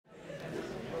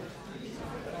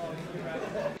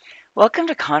Welcome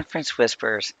to Conference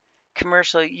Whispers,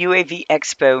 Commercial UAV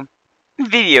Expo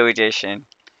Video Edition.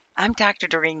 I'm Dr.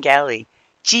 Doreen Galli,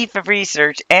 Chief of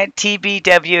Research at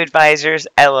TBW Advisors,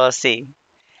 LLC.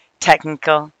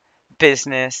 Technical,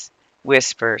 business,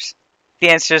 whispers. The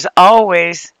answer is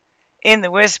always in the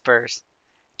whispers.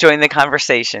 Join the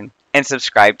conversation and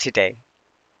subscribe today.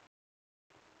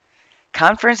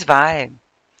 Conference Vibe.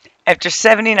 After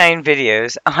 79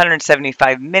 videos,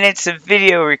 175 minutes of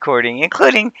video recording,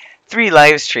 including 3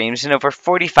 live streams and over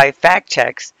 45 fact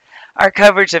checks, our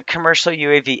coverage of Commercial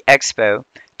UAV Expo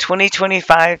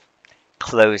 2025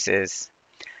 closes.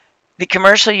 The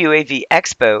Commercial UAV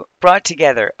Expo brought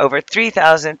together over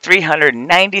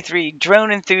 3,393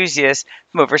 drone enthusiasts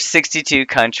from over 62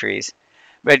 countries.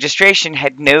 Registration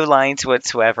had no lines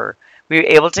whatsoever. We were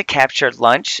able to capture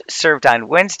lunch served on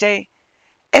Wednesday,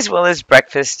 as well as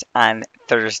breakfast on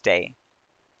Thursday.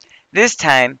 This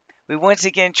time, we once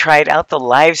again tried out the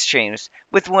live streams,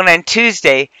 with one on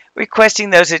Tuesday requesting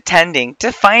those attending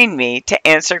to find me to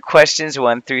answer questions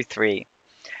 1 through 3.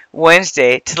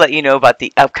 Wednesday to let you know about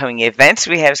the upcoming events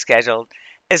we have scheduled,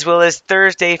 as well as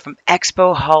Thursday from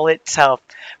Expo Hall itself,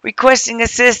 requesting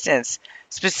assistance.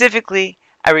 Specifically,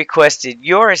 I requested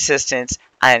your assistance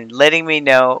on letting me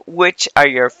know which are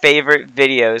your favorite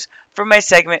videos for my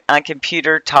segment on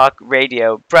Computer Talk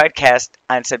Radio broadcast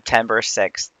on September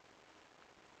 6th.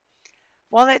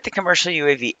 While at the Commercial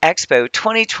UAV Expo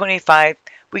 2025,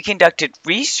 we conducted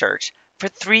research for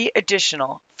 3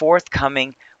 additional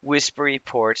forthcoming Whisper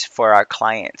reports for our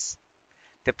clients.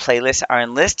 The playlists are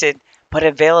unlisted but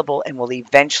available and will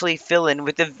eventually fill in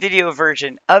with the video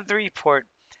version of the report,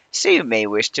 so you may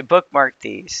wish to bookmark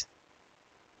these.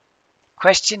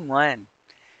 Question 1.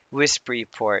 Whisper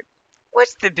report.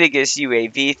 What's the biggest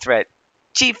UAV threat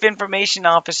Chief Information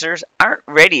Officers aren't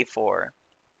ready for?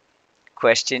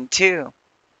 Question 2.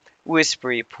 Whisper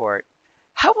report.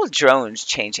 How will drones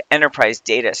change enterprise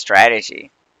data strategy?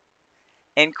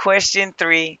 And question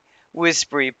 3.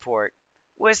 Whisper report.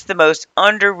 What's the most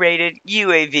underrated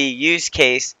UAV use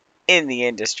case in the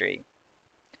industry?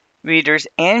 Readers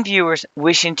and viewers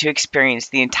wishing to experience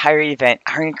the entire event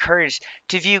are encouraged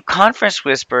to view Conference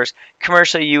Whispers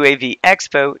Commercial UAV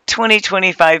Expo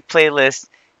 2025 playlist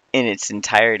in its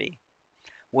entirety.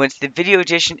 Once the video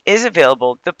edition is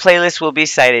available, the playlist will be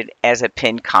cited as a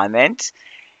pinned comment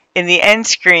in the end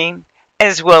screen,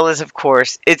 as well as, of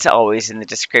course, it's always in the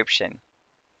description.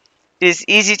 It is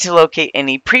easy to locate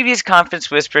any previous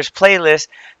Conference Whispers playlist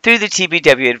through the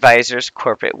TBW Advisors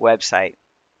corporate website.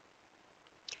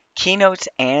 Keynotes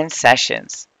and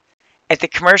Sessions. At the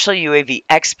Commercial UAV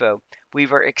Expo, we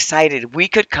were excited we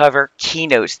could cover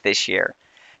keynotes this year.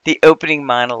 The opening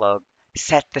monologue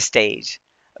set the stage.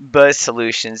 Buzz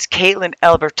Solutions' Caitlin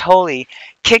Albertoli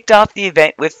kicked off the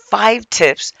event with 5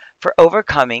 tips for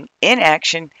overcoming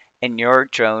inaction in your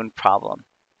drone problem.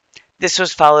 This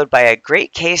was followed by a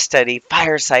great case study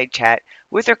fireside chat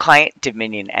with her client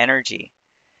Dominion Energy.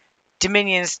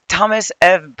 Dominion's Thomas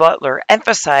F. Butler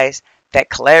emphasized that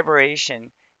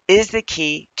collaboration is the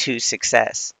key to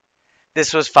success.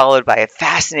 This was followed by a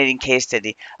fascinating case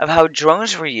study of how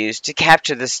drones were used to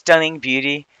capture the stunning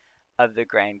beauty of the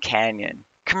Grand Canyon.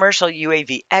 Commercial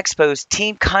UAV Expo's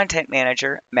team content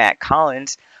manager, Matt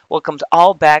Collins, welcomed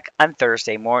all back on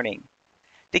Thursday morning.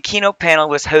 The keynote panel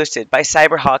was hosted by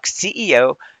Cyberhawk's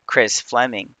CEO, Chris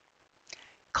Fleming.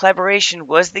 Collaboration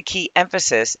was the key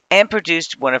emphasis and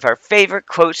produced one of our favorite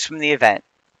quotes from the event.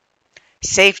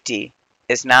 Safety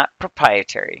is not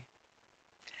proprietary.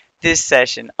 This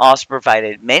session also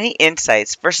provided many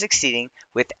insights for succeeding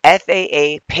with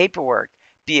FAA paperwork,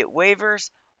 be it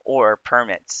waivers or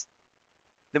permits.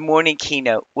 The morning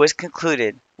keynote was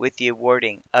concluded with the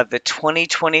awarding of the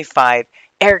 2025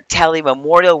 Eric Talley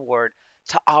Memorial Award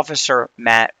to Officer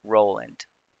Matt Rowland.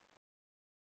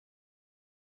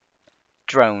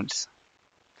 Drones.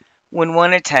 When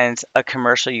one attends a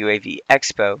Commercial UAV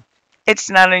Expo, it's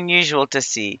not unusual to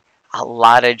see a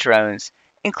lot of drones,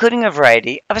 including a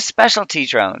variety of specialty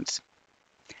drones.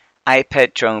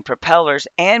 iPad drone propellers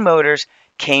and motors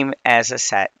came as a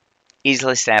set,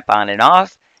 easily snap on and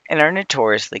off, and are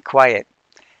notoriously quiet.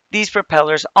 These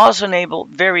propellers also enable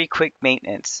very quick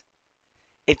maintenance.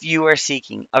 If you are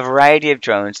seeking a variety of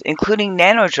drones, including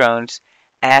nano drones,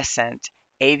 Ascent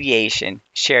Aviation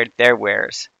shared their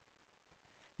wares.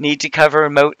 Need to cover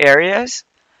remote areas?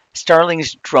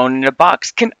 Starling's Drone in a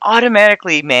Box can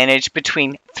automatically manage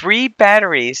between 3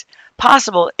 batteries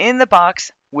possible in the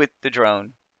box with the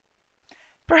drone.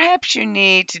 Perhaps you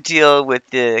need to deal with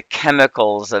the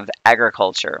chemicals of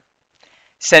agriculture.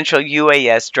 Central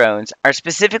UAS drones are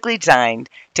specifically designed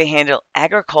to handle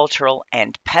agricultural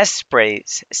and pest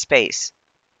sprays space.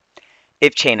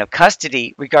 If chain of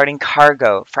custody regarding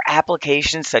cargo for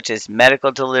applications such as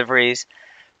medical deliveries,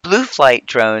 Blue Flight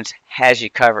Drones has you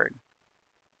covered.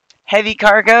 Heavy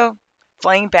cargo?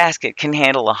 Flying Basket can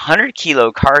handle a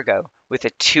 100-kilo cargo with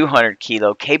a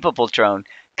 200-kilo capable drone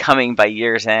coming by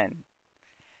year's end.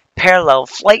 Parallel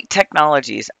Flight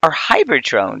Technologies are hybrid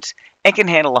drones and can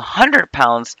handle 100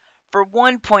 pounds for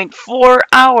 1.4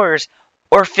 hours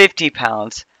or 50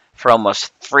 pounds for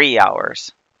almost 3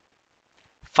 hours.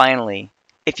 Finally,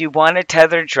 if you want a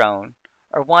tethered drone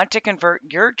or want to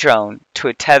convert your drone to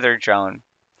a tethered drone,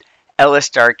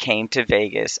 Elistar came to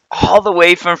Vegas all the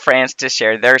way from France to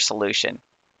share their solution.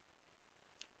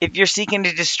 If you're seeking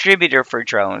a distributor for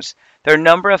drones, there are a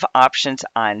number of options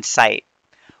on site.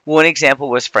 One example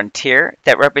was Frontier,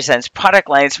 that represents product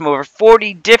lines from over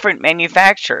 40 different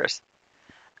manufacturers.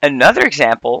 Another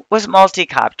example was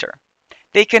Multicopter.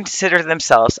 They consider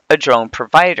themselves a drone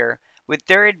provider, with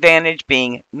their advantage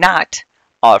being not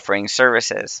offering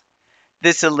services.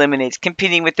 This eliminates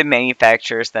competing with the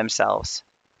manufacturers themselves.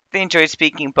 They enjoyed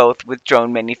speaking both with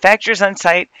drone manufacturers on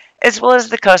site as well as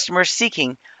the customers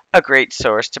seeking a great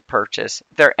source to purchase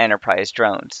their enterprise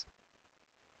drones.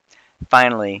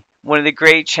 Finally, one of the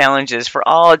great challenges for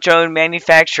all drone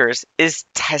manufacturers is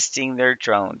testing their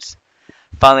drones.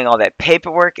 Filing all that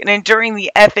paperwork and enduring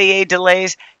the FAA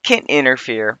delays can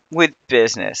interfere with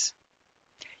business.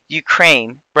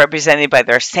 Ukraine, represented by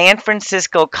their San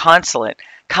Francisco consulate,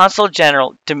 Consul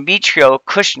General Dmytro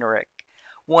Kushnerik,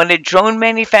 wanted drone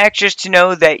manufacturers to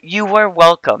know that you are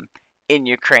welcome in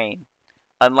Ukraine.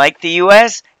 Unlike the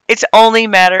US, it's only a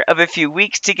matter of a few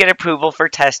weeks to get approval for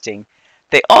testing.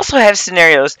 They also have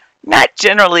scenarios not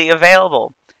generally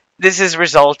available. This has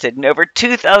resulted in over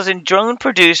 2,000 drone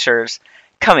producers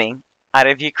coming out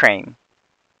of Ukraine.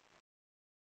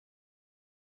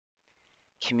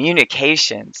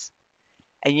 Communications.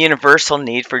 A universal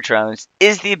need for drones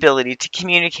is the ability to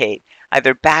communicate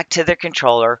either back to their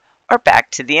controller or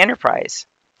back to the enterprise.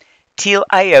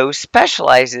 Teal.io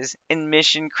specializes in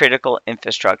mission-critical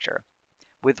infrastructure.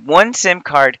 With one SIM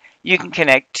card, you can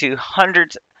connect to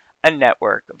hundreds a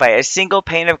network via a single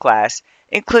pane of glass,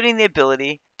 including the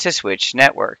ability to switch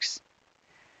networks.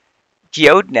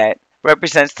 GeodeNet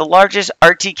represents the largest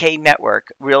RTK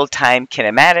network. Real-time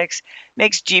kinematics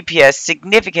makes GPS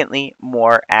significantly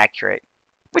more accurate,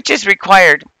 which is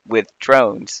required with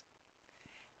drones.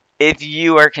 If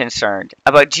you are concerned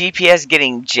about GPS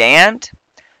getting jammed,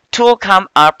 Toolcom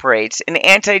operates an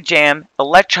anti-jam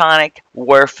electronic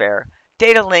warfare,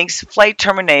 data links, flight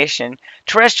termination,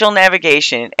 terrestrial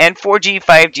navigation, and 4G,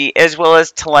 5G, as well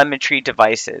as telemetry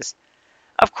devices.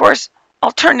 Of course,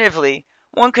 alternatively,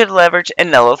 one could leverage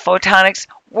Anello Photonics'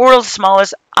 world's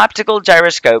smallest optical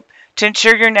gyroscope to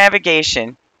ensure your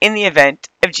navigation in the event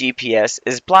of GPS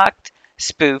is blocked,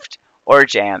 spoofed, or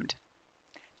jammed.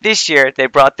 This year, they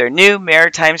brought their new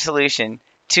maritime solution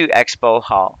to Expo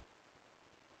Hall.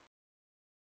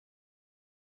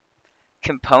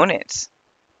 Components.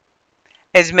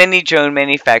 As many drone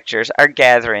manufacturers are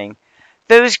gathering,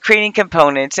 those creating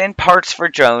components and parts for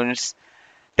drones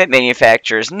that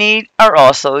manufacturers need are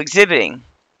also exhibiting.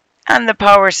 On the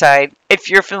power side, if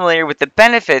you're familiar with the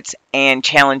benefits and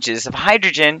challenges of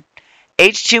hydrogen,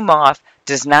 H2MOF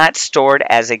does not store it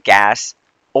as a gas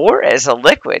or as a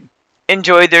liquid.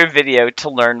 Enjoy their video to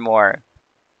learn more.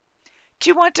 Do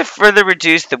you want to further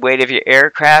reduce the weight of your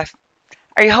aircraft?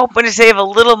 Are you hoping to save a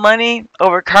little money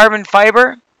over carbon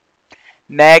fiber?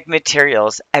 Mag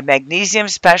Materials, a magnesium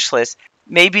specialist,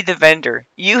 may be the vendor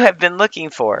you have been looking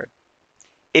for.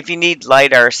 If you need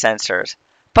LiDAR sensors,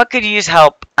 but could use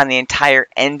help on the entire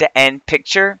end-to-end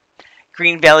picture,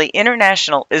 Green Valley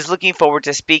International is looking forward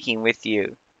to speaking with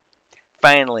you.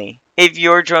 Finally, if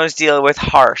your drones deal with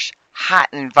harsh, hot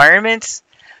environments,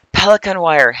 Pelican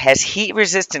Wire has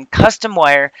heat-resistant custom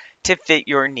wire to fit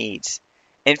your needs.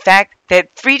 In fact, they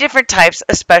had 3 different types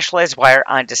of specialized wire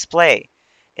on display.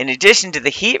 In addition to the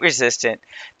heat-resistant,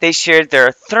 they shared their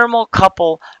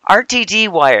thermocouple RTD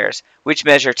wires, which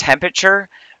measure temperature,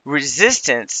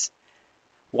 resistance,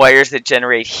 wires that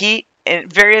generate heat,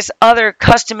 and various other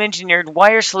custom-engineered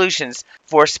wire solutions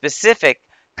for specific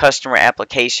customer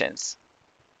applications.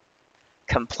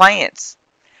 Compliance.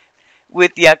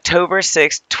 With the October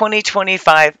 6,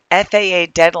 2025 FAA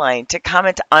deadline to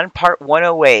comment on Part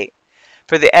 108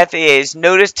 for the FAA's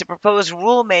Notice to Propose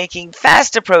Rulemaking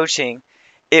fast approaching,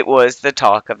 it was the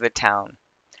talk of the town.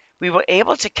 We were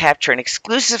able to capture an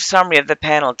exclusive summary of the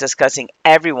panel discussing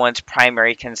everyone's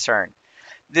primary concern.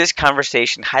 This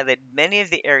conversation highlighted many of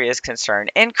the areas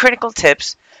concerned and critical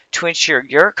tips to ensure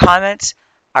your comments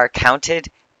are counted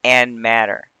and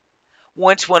matter.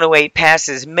 Once 108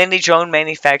 passes, many drone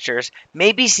manufacturers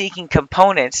may be seeking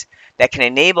components that can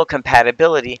enable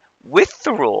compatibility with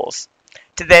the rules.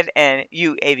 To that end,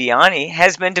 UAV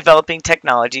has been developing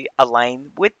technology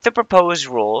aligned with the proposed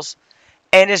rules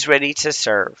and is ready to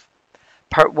serve.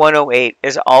 Part 108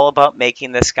 is all about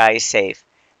making the sky safe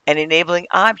and enabling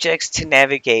objects to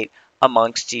navigate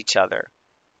amongst each other.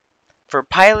 For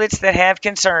pilots that have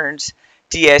concerns,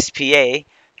 DSPA,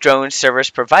 Drone Service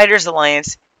Providers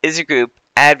Alliance, is a group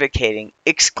advocating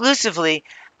exclusively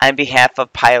on behalf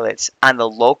of pilots on the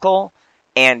local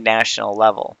and national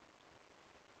level.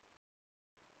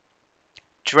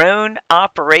 Drone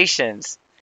operations.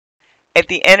 At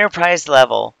the enterprise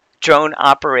level, drone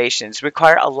operations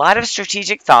require a lot of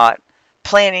strategic thought,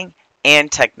 planning,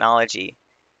 and technology.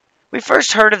 We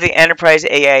first heard of the enterprise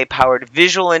AI-powered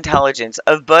visual intelligence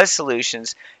of Buzz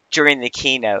Solutions during the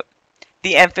keynote.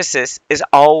 The emphasis is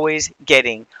always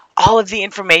getting all of the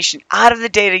information out of the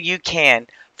data you can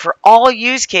for all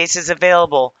use cases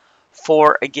available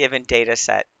for a given data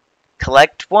set.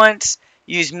 Collect once,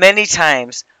 use many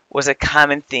times was a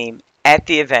common theme at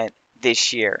the event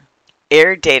this year.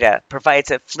 Air Data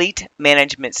provides a fleet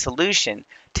management solution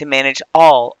to manage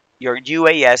all your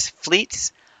UAS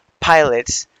fleets,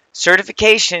 pilots,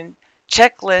 certification,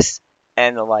 checklists,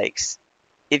 and the likes.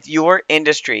 If your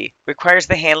industry requires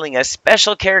the handling of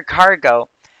special care cargo,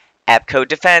 APCO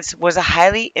Defense was a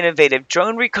highly innovative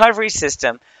drone recovery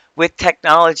system with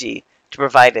technology to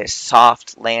provide a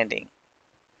soft landing.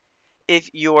 If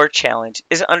your challenge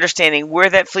is understanding where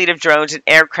that fleet of drones and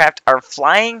aircraft are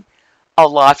flying,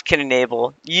 Aloft can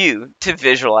enable you to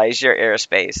visualize your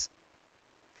airspace.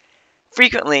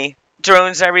 Frequently,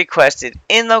 drones are requested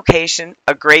in location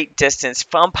a great distance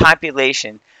from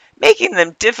population, making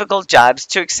them difficult jobs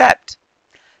to accept.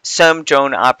 Some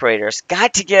drone operators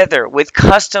got together with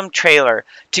Custom Trailer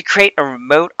to create a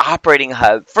remote operating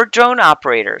hub for drone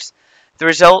operators. The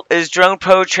result is Drone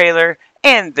Pro Trailer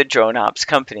and the Drone Ops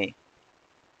Company.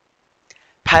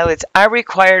 Pilots are a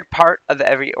required part of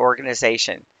every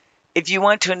organization. If you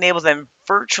want to enable them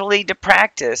virtually to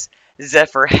practice,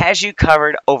 Zephyr has you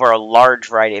covered over a large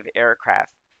variety of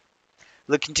aircraft.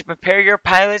 Looking to prepare your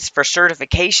pilots for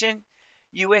certification?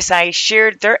 USI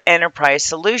shared their enterprise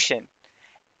solution.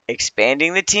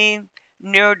 Expanding the team?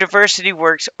 Neurodiversity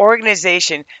Works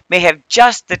organization may have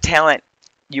just the talent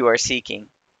you are seeking.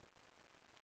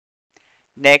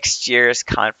 Next year's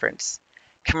conference.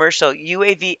 Commercial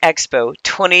UAV Expo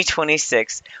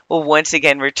 2026 will once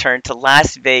again return to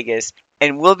Las Vegas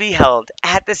and will be held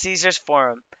at the Caesars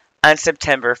Forum on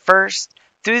September 1st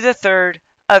through the 3rd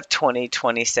of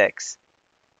 2026.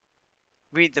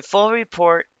 Read the full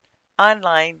report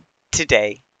online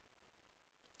today.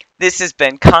 This has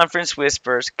been Conference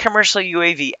Whispers Commercial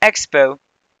UAV Expo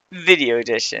Video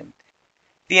Edition.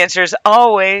 The answer is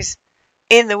always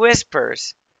in the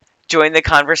whispers. Join the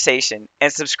conversation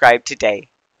and subscribe today.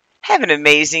 Have an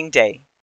amazing day.